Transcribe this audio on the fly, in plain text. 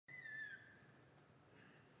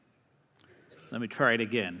Let me try it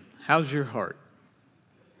again. How's your heart?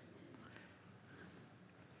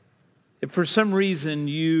 If for some reason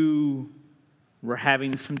you were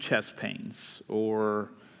having some chest pains, or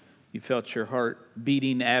you felt your heart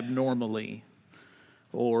beating abnormally,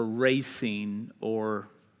 or racing, or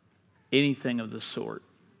anything of the sort,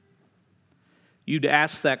 you'd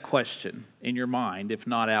ask that question in your mind, if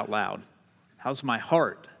not out loud. How's my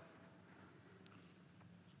heart?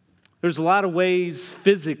 There's a lot of ways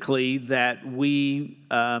physically that we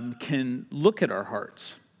can look at our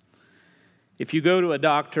hearts. If you go to a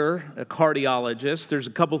doctor, a cardiologist, there's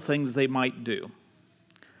a couple things they might do.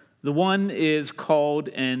 The one is called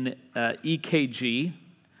an EKG,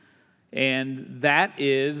 and that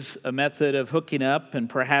is a method of hooking up, and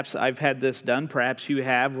perhaps I've had this done, perhaps you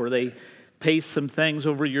have, where they paste some things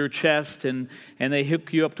over your chest and they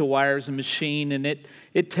hook you up to wires and machine, and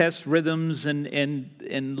it tests rhythms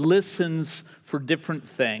and listens for different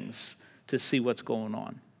things to see what's going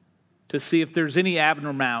on, to see if there's any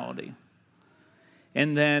abnormality.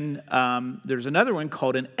 And then there's another one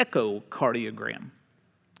called an echocardiogram.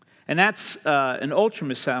 And that's an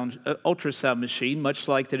ultrasound machine, much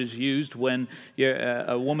like that is used when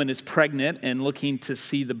a woman is pregnant and looking to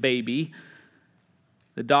see the baby.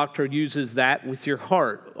 The doctor uses that with your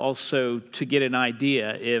heart also to get an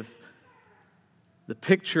idea if the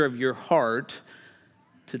picture of your heart,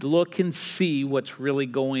 to look and see what's really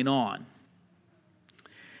going on.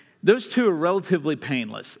 Those two are relatively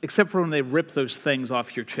painless, except for when they rip those things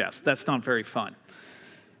off your chest. That's not very fun.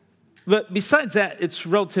 But besides that, it's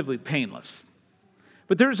relatively painless.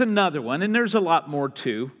 But there's another one, and there's a lot more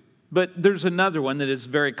too, but there's another one that is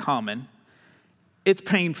very common. It's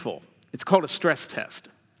painful. It's called a stress test.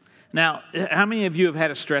 Now, how many of you have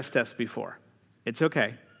had a stress test before? It's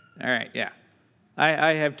okay. All right, yeah.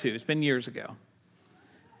 I have too. It's been years ago.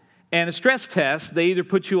 And a stress test, they either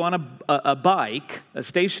put you on a bike, a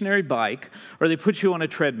stationary bike, or they put you on a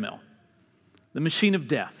treadmill. The machine of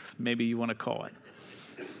death, maybe you want to call it.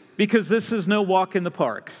 Because this is no walk in the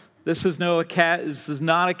park. This is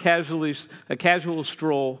not a casual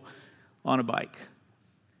stroll on a bike.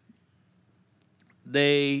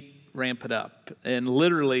 They ramp it up. And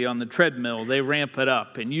literally on the treadmill, they ramp it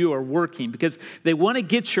up. And you are working because they want to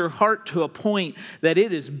get your heart to a point that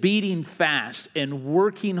it is beating fast and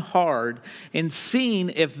working hard and seeing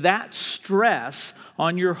if that stress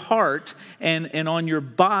on your heart and on your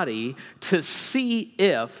body, to see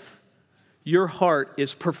if your heart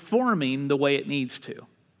is performing the way it needs to.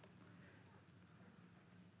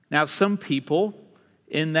 Now, some people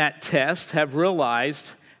in that test have realized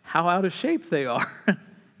how out of shape they are.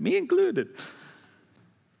 Me included.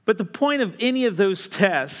 But the point of any of those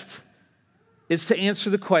tests is to answer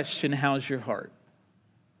the question, how's your heart?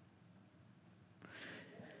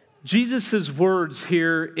 Jesus' words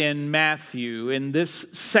here in Matthew, in this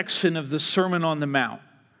section of the Sermon on the Mount,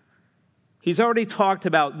 he's already talked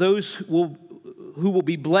about those who will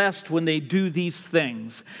be blessed when they do these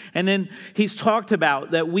things. And then he's talked about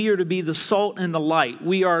that we are to be the salt and the light.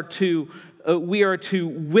 We are to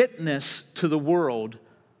witness to the world.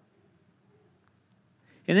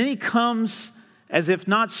 And then he comes, as if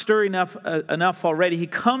not stirring up enough already, he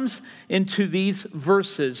comes into these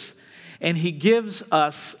verses and he gives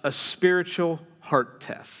us a spiritual heart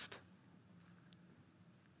test.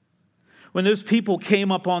 When those people came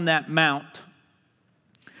up on that mount,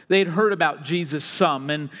 they had heard about Jesus some,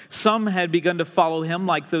 and some had begun to follow him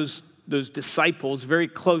like those disciples very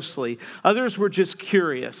closely. Others were just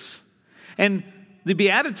curious. And the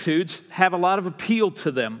Beatitudes have a lot of appeal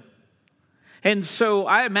to them. And so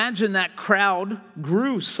I imagine that crowd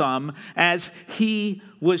grew some as he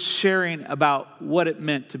was sharing about what it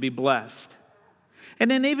meant to be blessed.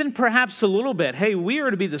 And then even perhaps a little bit, hey, we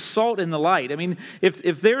are to be the salt and the light. I mean,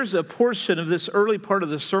 if there's a portion of this early part of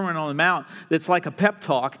the Sermon on the Mount that's like a pep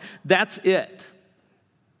talk, that's it.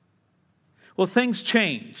 Well, things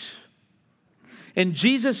change. And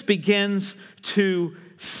Jesus begins to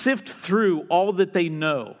sift through all that they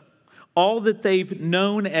know. All that they've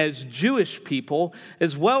known as Jewish people,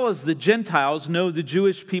 as well as the Gentiles know the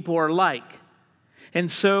Jewish people are like.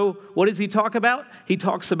 And so, what does he talk about? He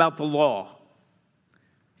talks about the law.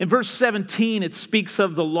 In verse 17, it speaks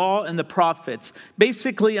of the law and the prophets.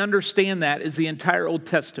 Basically, understand that as the entire Old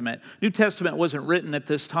Testament. New Testament wasn't written at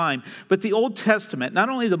this time, but the Old Testament, not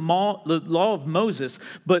only the law of Moses,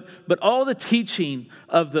 but all the teaching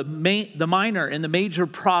of the minor and the major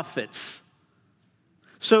prophets.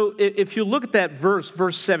 So if you look at that verse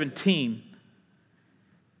 17,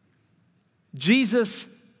 Jesus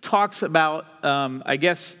talks about, I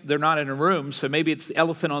guess they're not in a room, so maybe it's the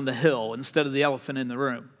elephant on the hill instead of the elephant in the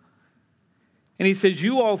room. And he says,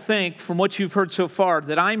 you all think from what you've heard so far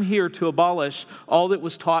that I'm here to abolish all that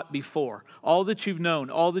was taught before, all that you've known,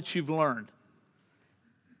 all that you've learned.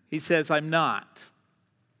 He says, I'm not.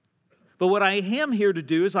 But what I am here to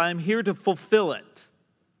do is I am here to fulfill it.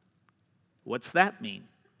 What's that mean?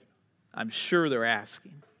 I'm sure they're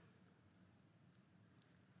asking.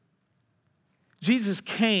 Jesus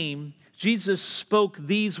came, Jesus spoke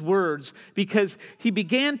these words because he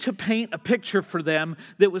began to paint a picture for them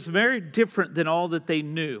that was very different than all that they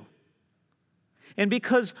knew. And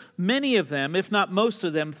because many of them, if not most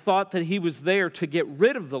of them, thought that he was there to get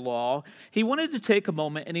rid of the law, he wanted to take a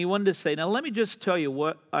moment and he wanted to say, now let me just tell you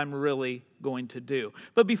what I'm really going to do.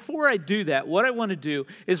 But before I do that, what I want to do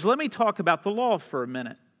is let me talk about the law for a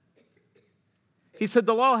minute. He said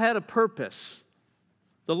the law had a purpose.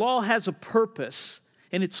 The law has a purpose,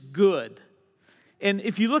 and it's good. And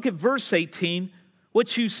if you look at verse 18,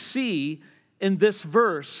 what you see in this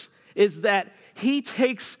verse is that he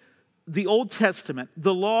takes the Old Testament,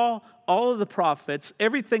 the law, all of the prophets,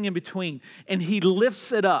 everything in between, and he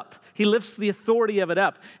lifts it up. He lifts the authority of it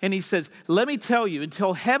up, and he says, let me tell you,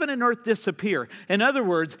 until heaven and earth disappear. In other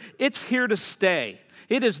words, it's here to stay.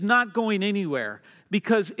 It is not going anywhere.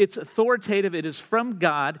 Because it's authoritative, it is from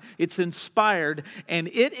God, it's inspired, and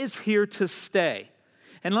it is here to stay.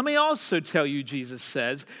 And let me also tell you, Jesus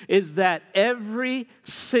says, is that every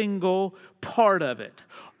single part of it,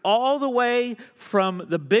 all the way from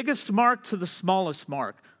the biggest mark to the smallest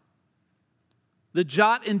mark, the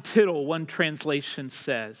jot and tittle, one translation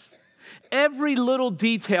says, every little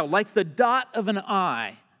detail, like the dot of an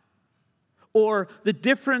I, or the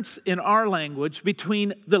difference in our language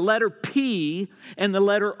between the letter P and the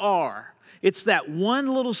letter R. It's that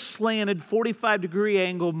one little slanted 45-degree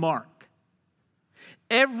angle mark.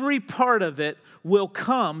 Every part of it will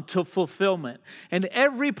come to fulfillment, and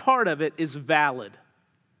every part of it is valid.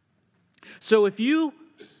 So if you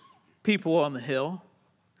people on the hill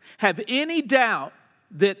have any doubt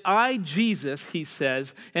that I, Jesus, he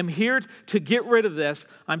says, am here to get rid of this,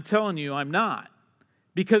 I'm telling you I'm not.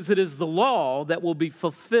 Because it is the law that will be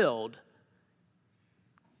fulfilled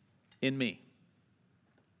in me.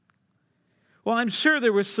 Well, I'm sure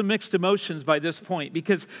there was some mixed emotions by this point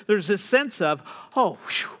because there's this sense of, oh,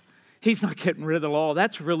 whew, he's not getting rid of the law.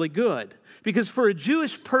 That's really good. Because for a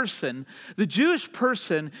Jewish person, the Jewish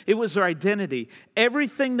person, it was their identity.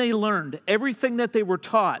 Everything they learned, everything that they were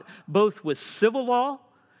taught, both with civil law,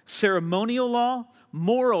 ceremonial law,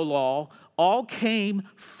 moral law, all came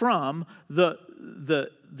from the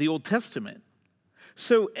Old Testament.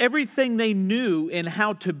 So everything they knew in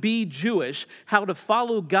how to be Jewish, how to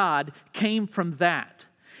follow God, came from that.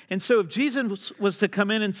 And so if Jesus was to come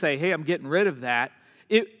in and say, hey, I'm getting rid of that,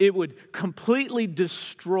 it would completely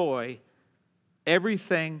destroy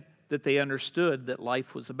everything that they understood that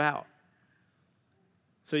life was about.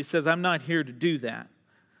 So he says, I'm not here to do that.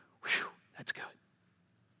 Whew, that's good.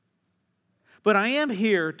 But I am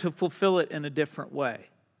here to fulfill it in a different way.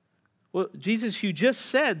 Well, Jesus, you just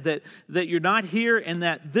said that you're not here and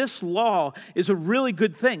that this law is a really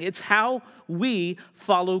good thing. It's how we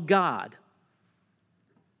follow God.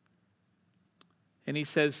 And he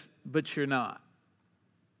says, but you're not.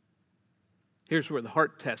 Here's where the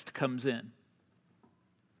heart test comes in.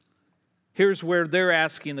 Here's where they're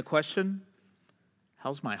asking the question,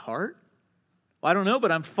 how's my heart? Well, I don't know,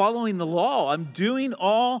 but I'm following the law. I'm doing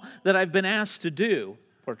all that I've been asked to do,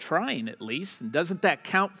 or trying at least. And doesn't that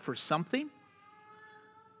count for something?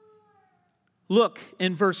 Look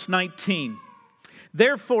in verse 19.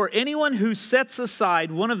 Therefore, anyone who sets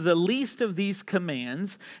aside one of the least of these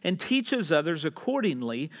commands and teaches others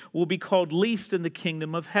accordingly will be called least in the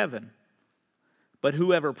kingdom of heaven. But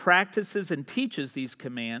whoever practices and teaches these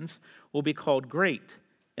commands will be called great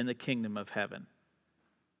in the kingdom of heaven.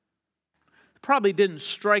 Probably didn't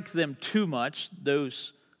strike them too much,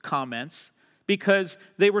 those comments, because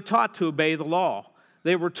they were taught to obey the law.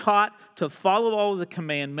 They were taught to follow all of the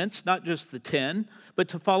commandments, not just the 10, but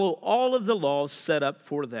to follow all of the laws set up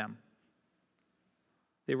for them.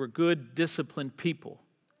 They were good, disciplined people.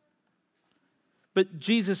 But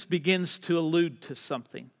Jesus begins to allude to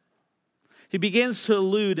something. He begins to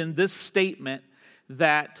allude in this statement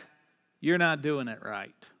that you're not doing it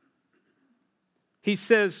right. He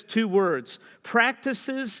says two words,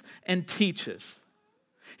 practices and teaches.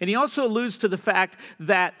 And he also alludes to the fact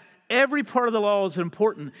that every part of the law is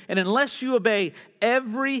important. And unless you obey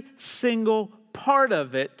every single part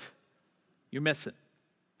of it, you're missing.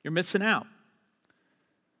 You're missing out.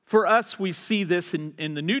 For us, we see this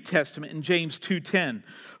in the New Testament in James 2:10.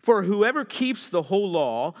 For whoever keeps the whole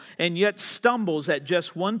law and yet stumbles at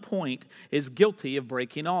just one point is guilty of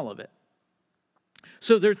breaking all of it.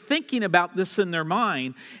 So they're thinking about this in their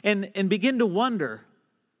mind and begin to wonder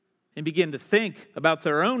and begin to think about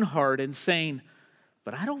their own heart and saying,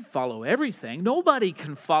 but I don't follow everything. Nobody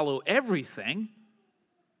can follow everything.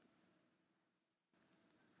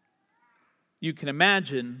 You can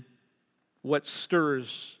imagine what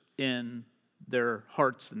stirs in their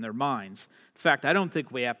hearts and their minds. In fact, I don't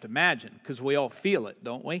think we have to imagine, because we all feel it,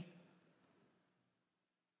 don't we?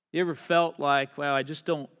 You ever felt like, well, I'm just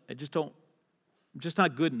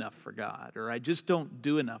not good enough for God, or I just don't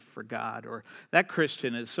do enough for God, or that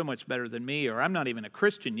Christian is so much better than me, or I'm not even a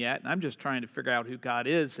Christian yet, and I'm just trying to figure out who God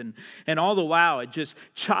is, and all the while it just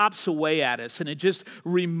chops away at us, and it just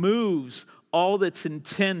removes all that's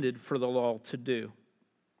intended for the law to do.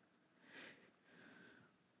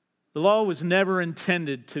 The law was never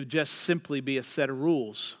intended to just simply be a set of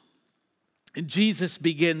rules, and Jesus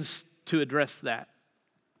begins to address that.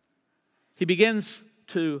 He begins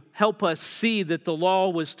to help us see that the law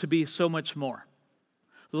was to be so much more.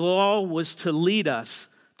 The law was to lead us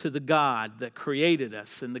to the God that created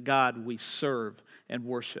us and the God we serve and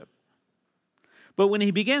worship. But when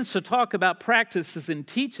he begins to talk about practices and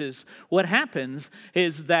teaches, what happens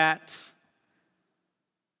is that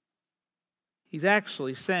he's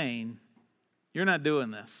actually saying, you're not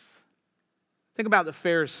doing this. Think about the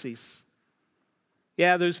Pharisees.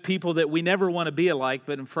 Yeah, those people that we never want to be alike,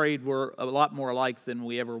 but I'm afraid we're a lot more alike than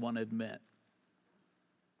we ever want to admit.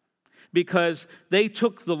 Because they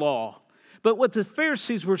took the law. But what the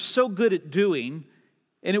Pharisees were so good at doing,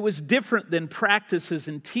 and it was different than practices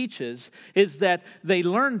and teaches, is that they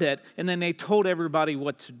learned it and then they told everybody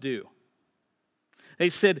what to do. They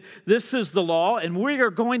said, this is the law and we are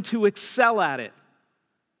going to excel at it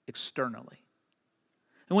externally.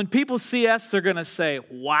 And when people see us, they're going to say,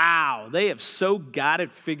 wow, they have so got it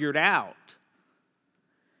figured out.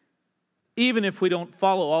 Even if we don't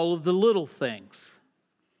follow all of the little things.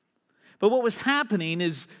 But what was happening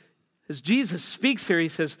is, as Jesus speaks here, he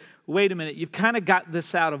says, wait a minute, you've kind of got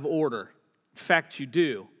this out of order. In fact, you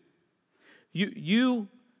do. You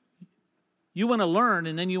want to learn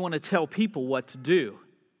and then you want to tell people what to do.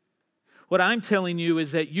 What I'm telling you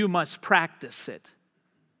is that you must practice it.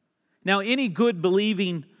 Now, any good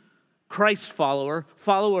believing Christ follower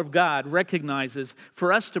of God, recognizes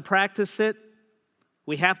for us to practice it,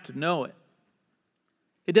 we have to know it.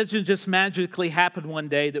 It doesn't just magically happen one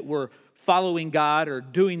day that we're following God or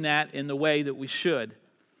doing that in the way that we should.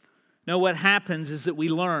 No, what happens is that we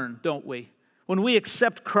learn, don't we? When we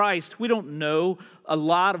accept Christ, we don't know a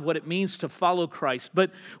lot of what it means to follow Christ, but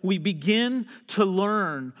we begin to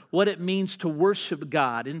learn what it means to worship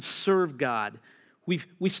God and serve God.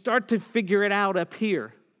 We start to figure it out up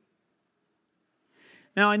here.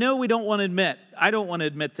 Now, I know I don't want to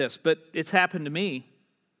admit this, but it's happened to me.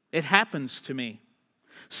 It happens to me.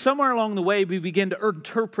 Somewhere along the way, we begin to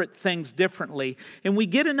interpret things differently. And we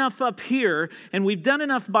get enough up here, and we've done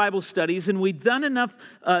enough Bible studies, and we've done enough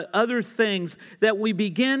other things that we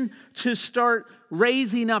begin to start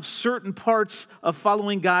raising up certain parts of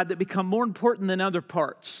following God that become more important than other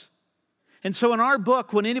parts. And so in our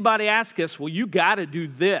book, when anybody asks us, well, you got to do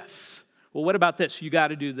this. Well, what about this? You got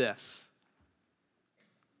to do this.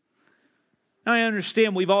 Now, I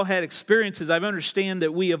understand we've all had experiences. I understand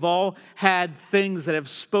that we have all had things that have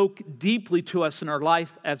spoke deeply to us in our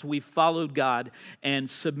life as we followed God and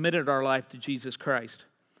submitted our life to Jesus Christ.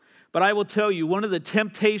 But I will tell you, one of the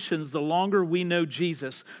temptations, the longer we know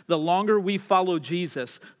Jesus, the longer we follow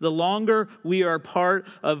Jesus, the longer we are part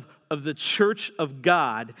of the church of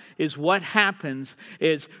God, is what happens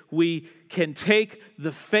is we can take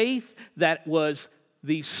the faith that was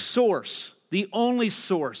the source, the only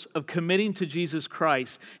source of committing to Jesus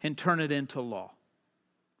Christ, and turn it into law.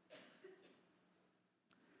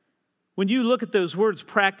 When you look at those words,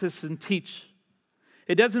 practice and teach,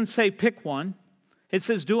 it doesn't say pick one. It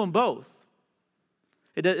says do them both.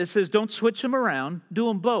 It says don't switch them around, do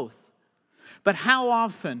them both. But how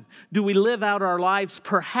often do we live out our lives?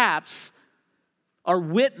 Perhaps our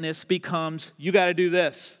witness becomes, you got to do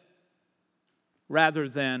this, rather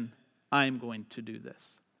than I'm going to do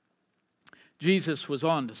this. Jesus was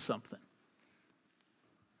on to something.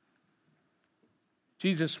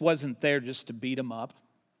 Jesus wasn't there just to beat him up.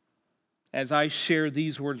 As I share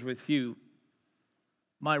these words with you,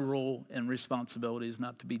 my role and responsibility is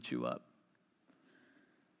not to beat you up.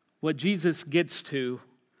 What Jesus gets to,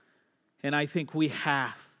 and I think we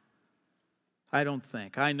have, I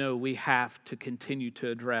know we have to continue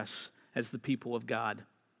to address as the people of God.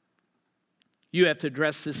 You have to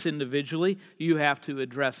address this individually. You have to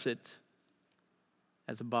address it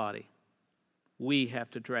as a body. We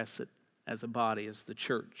have to address it as a body, as the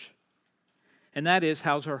church. And that is,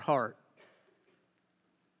 how's our heart?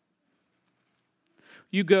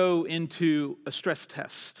 You go into a stress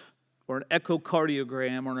test or an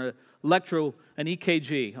echocardiogram or an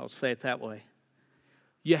EKG, I'll say it that way.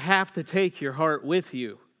 You have to take your heart with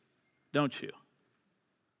you, don't you?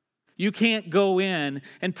 You can't go in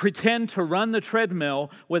and pretend to run the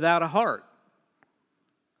treadmill without a heart.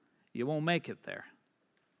 You won't make it there.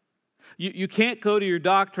 You can't go to your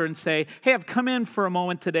doctor and say, hey, I've come in for a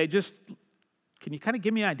moment today. Just, can you kind of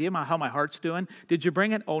give me an idea about how my heart's doing? Did you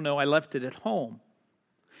bring it? Oh, no, I left it at home.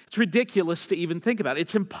 It's ridiculous to even think about it.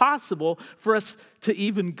 It's impossible for us to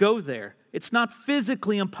even go there. It's not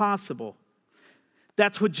physically impossible.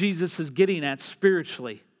 That's what Jesus is getting at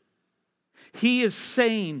spiritually. He is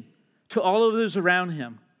saying to all of those around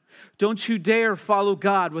him, don't you dare follow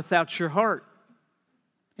God without your heart.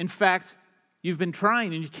 In fact, you've been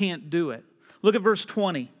trying and you can't do it. Look at verse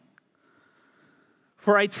 20.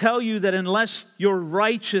 For I tell you that unless your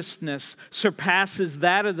righteousness surpasses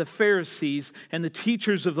that of the Pharisees and the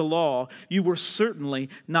teachers of the law, you will certainly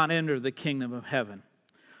not enter the kingdom of heaven.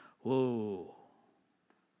 Whoa.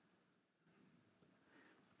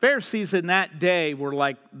 Pharisees in that day were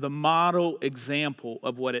like the model example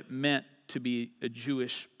of what it meant to be a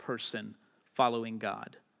Jewish person following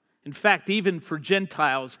God. In fact, even for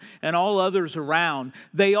Gentiles and all others around,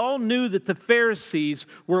 they all knew that the Pharisees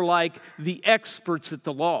were like the experts at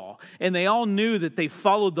the law. And they all knew that they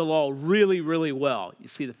followed the law really, really well. You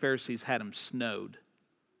see, the Pharisees had them snowed.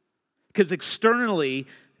 Because externally,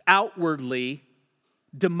 outwardly,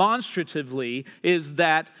 demonstratively, is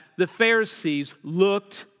that the Pharisees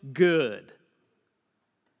looked good.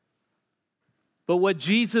 But what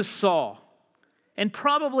Jesus saw, and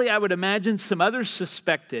probably I would imagine some others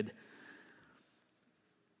suspected,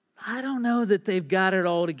 I don't know that they've got it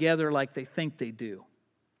all together like they think they do.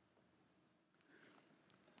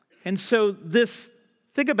 And so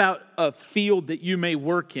think about a field that you may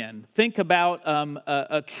work in. Think about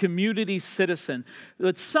a community citizen.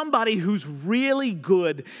 It's somebody who's really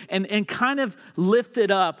good and kind of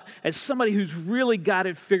lifted up as somebody who's really got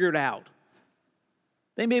it figured out.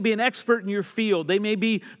 They may be an expert in your field. They may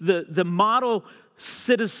be the model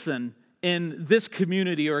citizen in this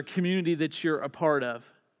community or a community that you're a part of.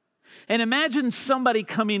 And imagine somebody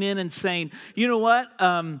coming in and saying, you know what?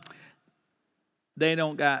 They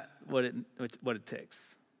don't got what it takes.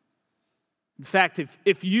 In fact,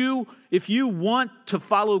 if you want to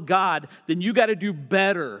follow God, then you got to do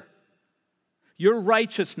better. Your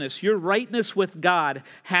righteousness, your rightness with God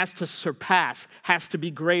has to surpass, has to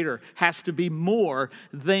be greater, has to be more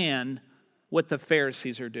than what the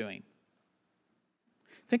Pharisees are doing.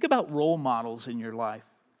 Think about role models in your life.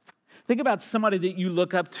 Think about somebody that you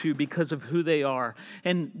look up to because of who they are.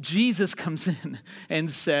 And Jesus comes in and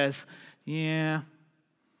says, yeah,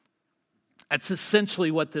 that's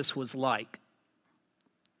essentially what this was like.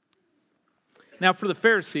 Now, for the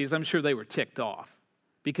Pharisees, I'm sure they were ticked off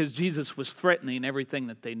because Jesus was threatening everything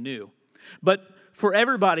that they knew. But for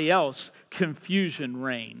everybody else, confusion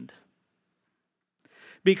reigned.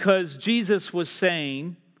 Because Jesus was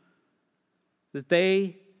saying that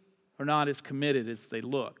they are not as committed as they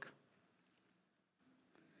look.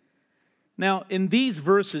 Now, in these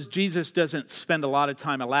verses, Jesus doesn't spend a lot of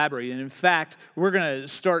time elaborating. In fact, we're going to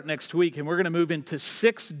start next week and we're going to move into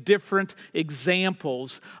 6 different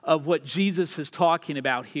examples of what Jesus is talking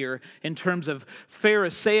about here in terms of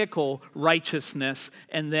Pharisaical righteousness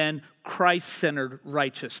and then Christ-centered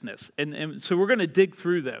righteousness. And so we're going to dig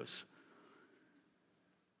through those.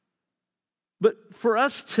 But for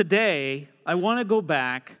us today, I want to go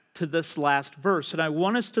back to this last verse, and I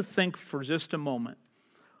want us to think for just a moment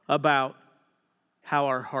about how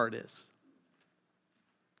our heart is.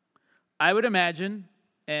 I would imagine,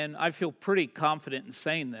 and I feel pretty confident in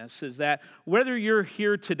saying this, is that whether you're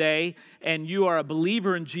here today and you are a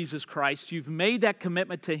believer in Jesus Christ, you've made that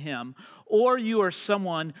commitment to Him, or you are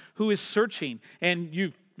someone who is searching and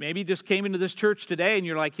you maybe just came into this church today and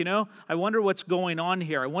you're like, I wonder what's going on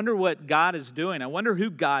here. I wonder what God is doing. I wonder who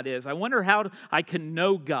God is. I wonder how I can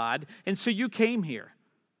know God. And so you came here.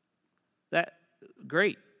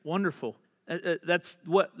 Great, wonderful. That's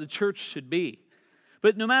what the church should be.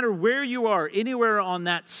 But no matter where you are, anywhere on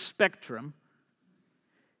that spectrum,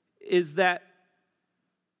 is that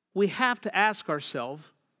we have to ask ourselves,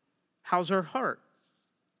 how's our heart?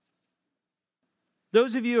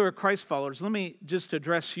 Those of you who are Christ followers, let me just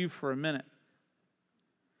address you for a minute.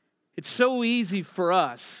 It's so easy for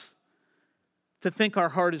us to think our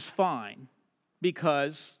heart is fine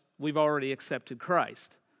because we've already accepted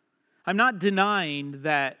Christ. I'm not denying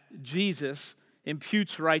that Jesus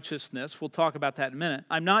imputes righteousness. We'll talk about that in a minute.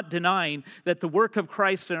 I'm not denying that the work of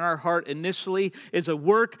Christ in our heart initially is a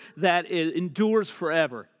work that endures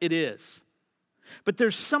forever. It is. But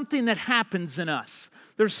there's something that happens in us.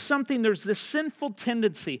 There's this sinful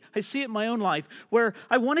tendency. I see it in my own life where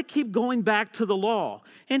I want to keep going back to the law.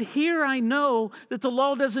 And here I know that the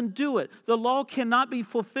law doesn't do it. The law cannot be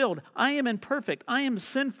fulfilled. I am imperfect. I am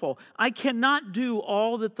sinful. I cannot do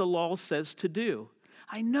all that the law says to do.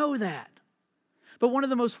 I know that. But one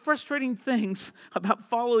of the most frustrating things about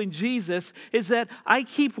following Jesus is that I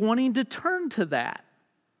keep wanting to turn to that.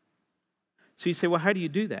 So you say, well, how do you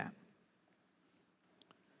do that?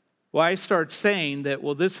 Well, I start saying that,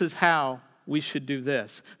 well, this is how we should do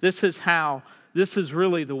this. This is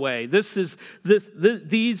really the way. This is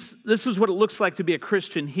what it looks like to be a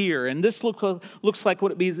Christian here. And this looks like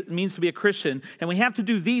what it means to be a Christian. And we have to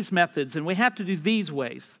do these methods, and we have to do these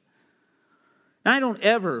ways. And I don't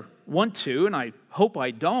ever want to, and I hope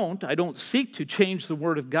I don't seek to change the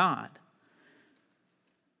Word of God.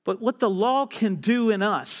 But what the law can do in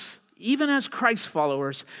us, even as Christ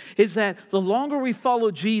followers, is that the longer we follow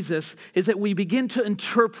Jesus, is that we begin to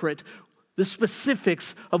interpret the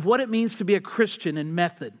specifics of what it means to be a Christian in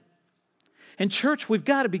method. And church, we've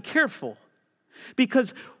got to be careful,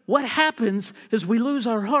 because what happens is we lose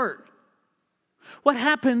our heart. What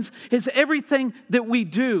happens is everything that we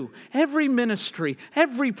do, every ministry,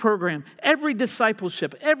 every program, every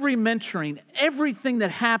discipleship, every mentoring, everything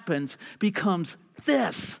that happens becomes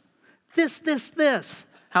this.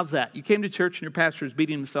 How's that? You came to church and your pastor is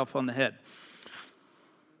beating himself on the head.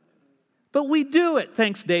 But we do it.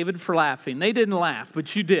 Thanks, David, for laughing. They didn't laugh,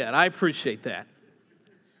 but you did. I appreciate that.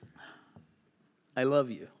 I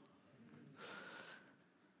love you.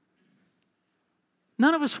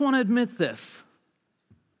 None of us want to admit this.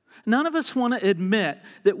 None of us want to admit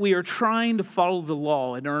that we are trying to follow the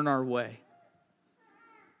law and earn our way.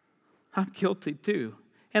 I'm guilty too.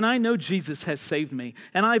 And I know Jesus has saved me,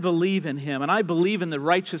 and I believe in Him, and I believe in the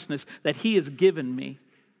righteousness that He has given me.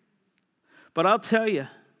 But I'll tell you,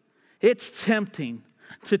 it's tempting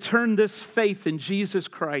to turn this faith in Jesus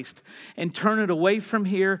Christ and turn it away from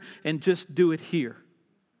here and just do it here.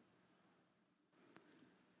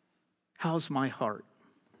 How's my heart?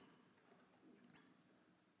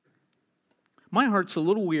 My heart's a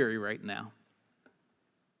little weary right now.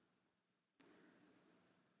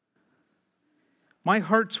 My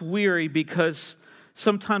heart's weary because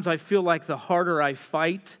sometimes I feel like the harder I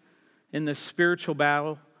fight in this spiritual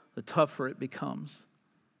battle, the tougher it becomes.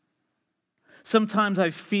 Sometimes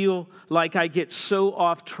I feel like I get so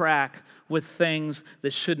off track with things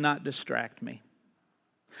that should not distract me.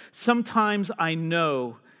 Sometimes I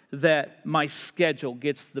know that my schedule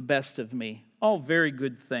gets the best of me. All very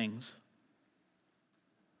good things.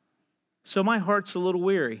 So my heart's a little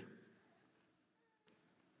weary.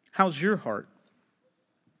 How's your heart?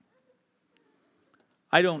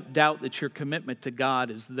 I don't doubt that your commitment to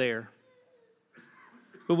God is there.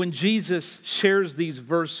 But when Jesus shares these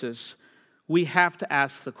verses, we have to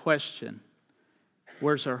ask the question,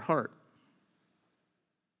 where's our heart?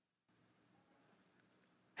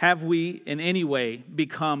 Have we in any way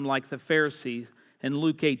become like the Pharisees in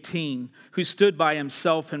Luke 18, who stood by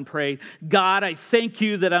himself and prayed, God, I thank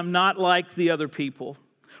you that I'm not like the other people,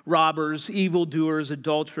 robbers, evildoers,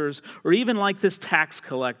 adulterers, or even like this tax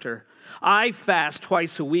collector. I fast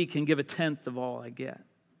twice a week and give a tenth of all I get.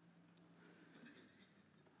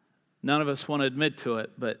 None of us want to admit to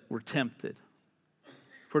it, but we're tempted.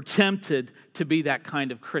 We're tempted to be that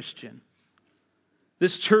kind of Christian.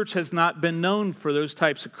 This church has not been known for those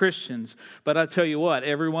types of Christians, but I'll tell you what,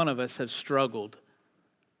 every one of us has struggled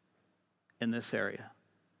in this area.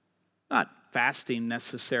 Not fasting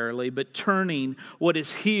necessarily, but turning what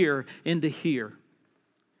is here into here.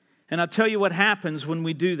 And I'll tell you what happens when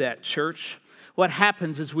we do that, church. What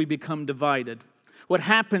happens is we become divided. What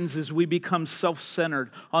happens is we become self-centered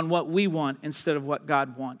on what we want instead of what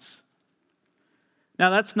God wants. Now,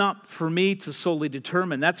 that's not for me to solely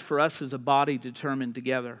determine. That's for us as a body to determine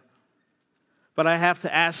together. But I have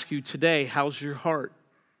to ask you today, how's your heart?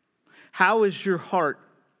 How is your heart?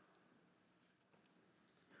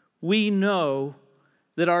 We know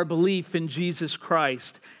that our belief in Jesus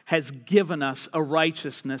Christ has given us a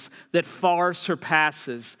righteousness that far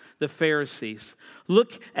surpasses the Pharisees.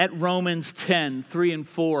 Look at Romans 10, 3 and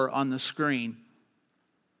 4 on the screen.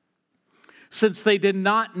 Since they did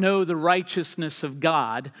not know the righteousness of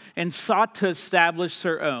God and sought to establish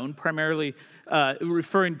their own, primarily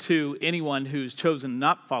referring to anyone who's chosen to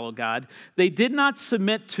not follow God, they did not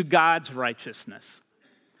submit to God's righteousness.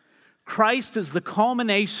 Christ is the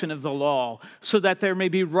culmination of the law so that there may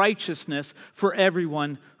be righteousness for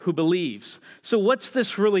everyone who believes. So what's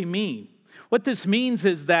this really mean? What this means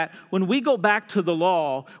is that when we go back to the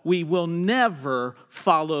law, we will never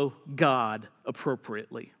follow God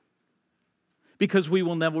appropriately. because we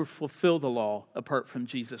will never fulfill the law apart from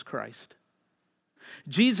Jesus Christ.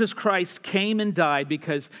 Jesus Christ came and died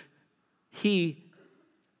because he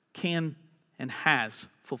can and has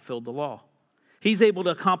fulfilled the law. He's able to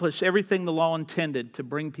accomplish everything the law intended to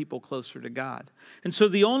bring people closer to God. And so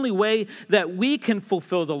the only way that we can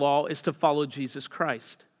fulfill the law is to follow Jesus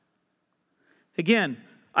Christ. Again,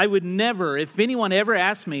 I would never, if anyone ever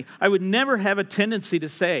asked me, I would never have a tendency to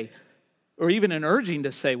say, or even an urging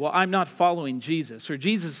to say, well, I'm not following Jesus, or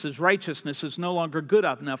Jesus' righteousness is no longer good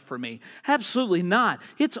enough for me. Absolutely not.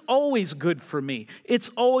 It's always good for me. It's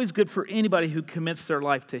always good for anybody who commits their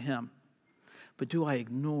life to Him. But do I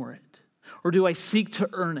ignore it? Or do I seek to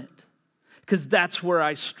earn it? Because that's where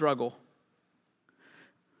I struggle.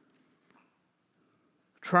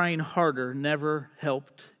 Trying harder never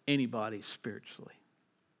helped anybody spiritually.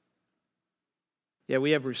 Yeah,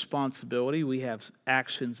 we have responsibility. We have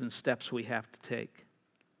actions and steps we have to take.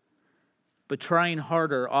 But trying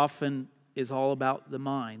harder often is all about the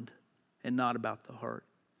mind and not about the heart.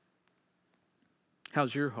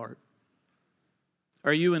 How's your heart?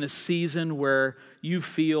 Are you in a season where you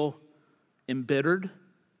feel embittered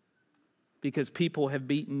because people have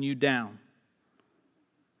beaten you down?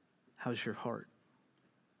 How's your heart?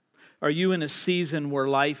 Are you in a season where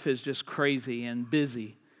life is just crazy and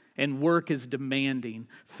busy and work is demanding,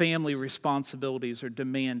 family responsibilities are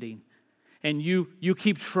demanding, and you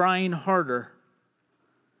keep trying harder,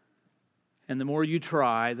 and the more you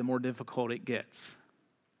try, the more difficult it gets?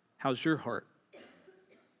 How's your heart?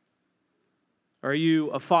 Are you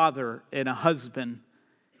a father and a husband,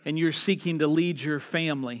 and you're seeking to lead your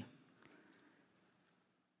family?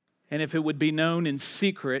 And if it would be known in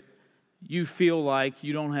secret, you feel like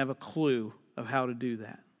you don't have a clue of how to do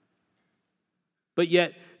that. But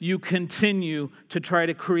yet you continue to try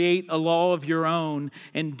to create a law of your own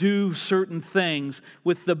and do certain things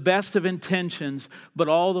with the best of intentions, but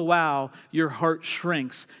all the while your heart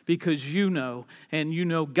shrinks because you know, and you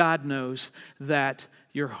know God knows, that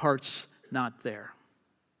your heart's not there.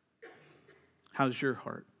 How's your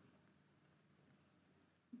heart?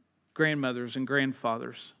 Grandmothers and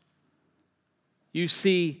grandfathers, you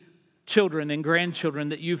see children and grandchildren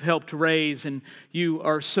that you've helped raise, and you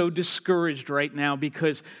are so discouraged right now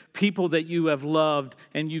because people that you have loved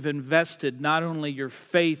and you've invested not only your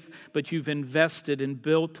faith, but you've invested and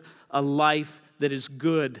built a life that is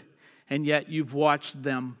good, and yet you've watched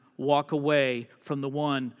them walk away from the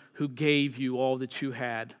one who gave you all that you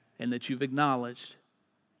had and that you've acknowledged.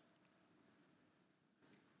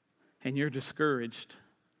 And you're discouraged.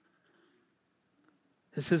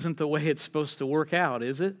 This isn't the way it's supposed to work out,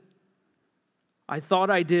 is it? I thought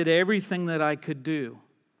I did everything that I could do.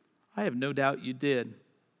 I have no doubt you did.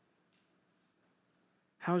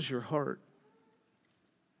 How's your heart?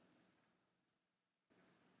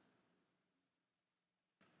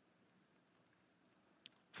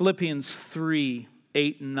 Philippians 3,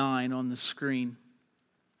 8 and 9 on the screen.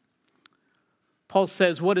 Paul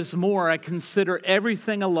says, "What is more, I consider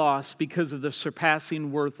everything a loss because of the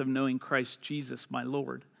surpassing worth of knowing Christ Jesus my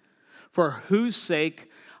Lord, for whose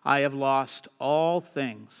sake I have lost all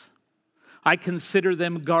things. I consider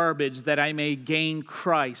them garbage that I may gain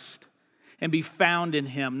Christ and be found in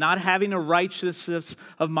Him, not having a righteousness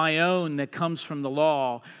of my own that comes from the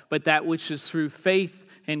law, but that which is through faith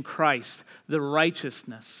in Christ, the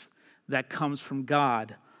righteousness that comes from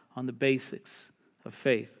God on the basics of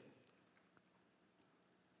faith."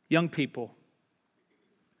 Young people,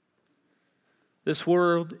 this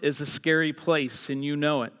world is a scary place, and you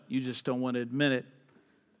know it. You just don't want to admit it.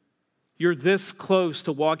 You're this close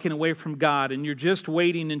to walking away from God, and you're just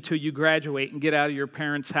waiting until you graduate and get out of your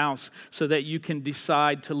parents' house so that you can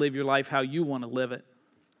decide to live your life how you want to live it.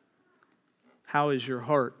 How is your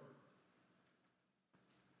heart?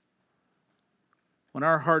 When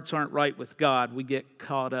our hearts aren't right with God, we get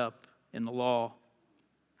caught up in the law.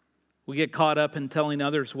 We get caught up in telling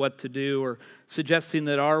others what to do or suggesting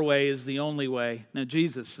that our way is the only way. No,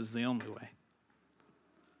 Jesus is the only way.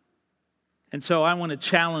 And so I want to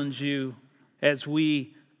challenge you as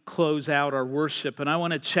we close out our worship. And I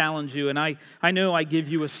want to challenge you. And I know I give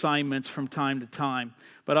you assignments from time to time.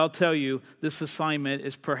 But I'll tell you, this assignment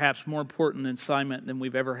is perhaps more important an assignment than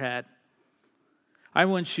we've ever had. I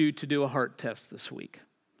want you to do a heart test this week.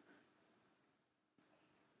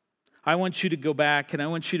 I want you to go back and I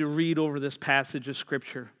want you to read over this passage of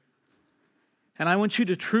Scripture. And I want you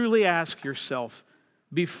to truly ask yourself,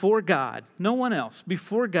 before God, no one else,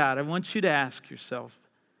 before God, I want you to ask yourself,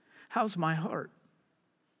 how's my heart?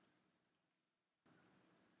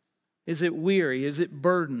 Is it weary? Is it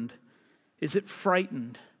burdened? Is it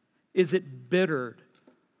frightened? Is it bitter?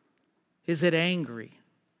 Is it angry?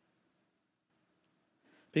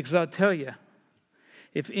 Because I'll tell you,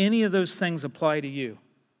 if any of those things apply to you,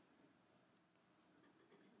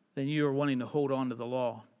 then you are wanting to hold on to the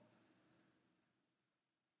law.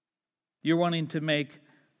 You're wanting to make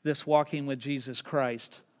this walking with Jesus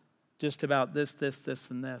Christ just about this,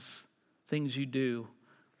 and this. Things you do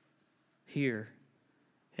here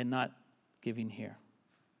and not giving here.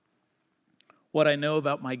 What I know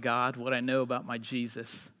about my God, what I know about my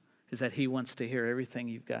Jesus, is that He wants to hear everything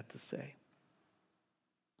you've got to say.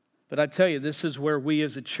 But I tell you, this is where we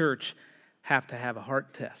as a church have to have a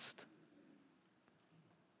heart test.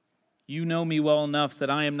 You know me well enough that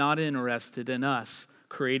I am not interested in us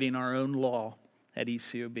creating our own law at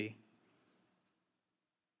ECOB.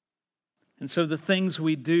 And so the things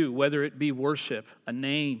we do, whether it be worship, a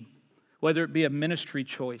name, whether it be a ministry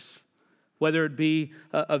choice, whether it be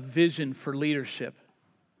a vision for leadership,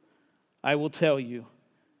 I will tell you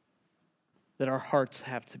that our hearts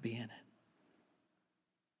have to be in it.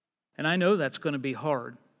 And I know that's going to be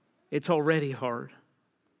hard. It's already hard.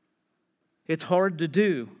 It's hard to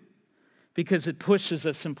do because it pushes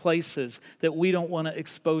us in places that we don't want to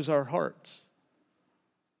expose our hearts.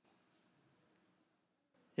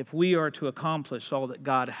 If we are to accomplish all that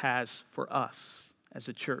God has for us as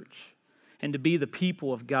a church and to be the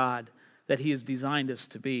people of God that He has designed us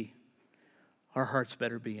to be, our hearts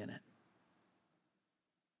better be in it.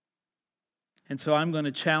 And so I'm going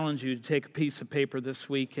to challenge you to take a piece of paper this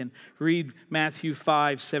week and read Matthew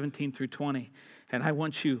 5:17 through 20. And I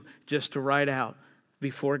want you just to write out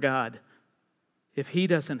before God, if He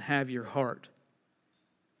doesn't have your heart,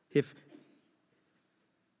 if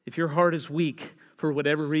your heart is weak for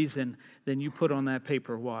whatever reason, then you put on that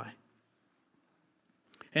paper why.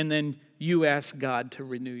 And then you ask God to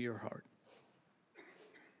renew your heart.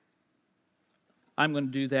 I'm going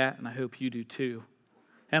to do that, and I hope you do too.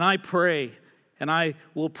 And I pray, and I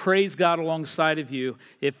will praise God alongside of you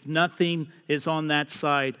if nothing is on that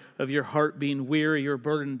side of your heart being weary or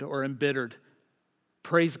burdened or embittered.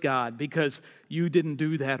 Praise God, because you didn't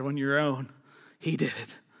do that on your own. He did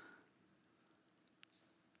it.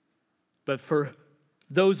 But for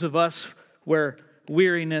those of us where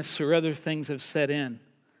weariness or other things have set in,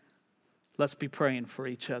 let's be praying for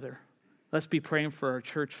each other. Let's be praying for our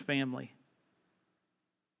church family.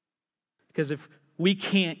 Because if we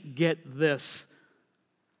can't get this,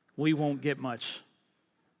 we won't get much.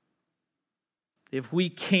 If we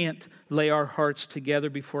can't lay our hearts together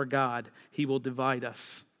before God, He will divide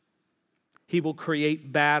us. He will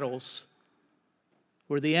create battles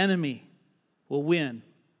where the enemy will win,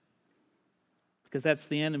 because that's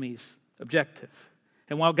the enemy's objective.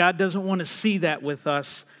 And while God doesn't want to see that with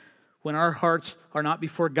us, when our hearts are not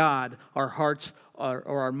before God, our hearts or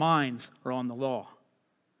our minds are on the law.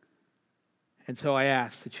 And so I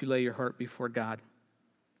ask that you lay your heart before God.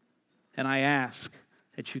 And I ask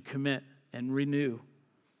that you commit and renew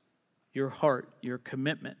your heart, your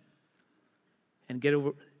commitment, and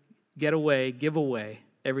give away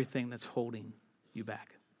everything that's holding you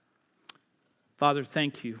back. Father,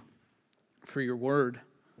 thank you for your word.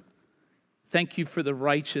 Thank you for the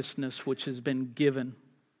righteousness which has been given.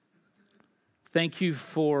 Thank you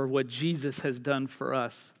for what Jesus has done for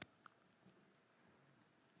us.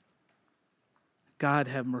 God,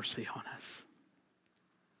 have mercy on us.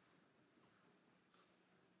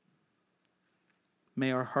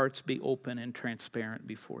 May our hearts be open and transparent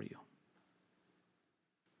before you.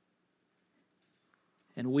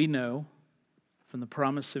 And we know from the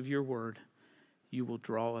promise of your word, you will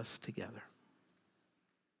draw us together.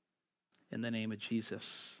 In the name of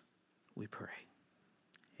Jesus, we pray.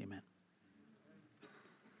 Amen.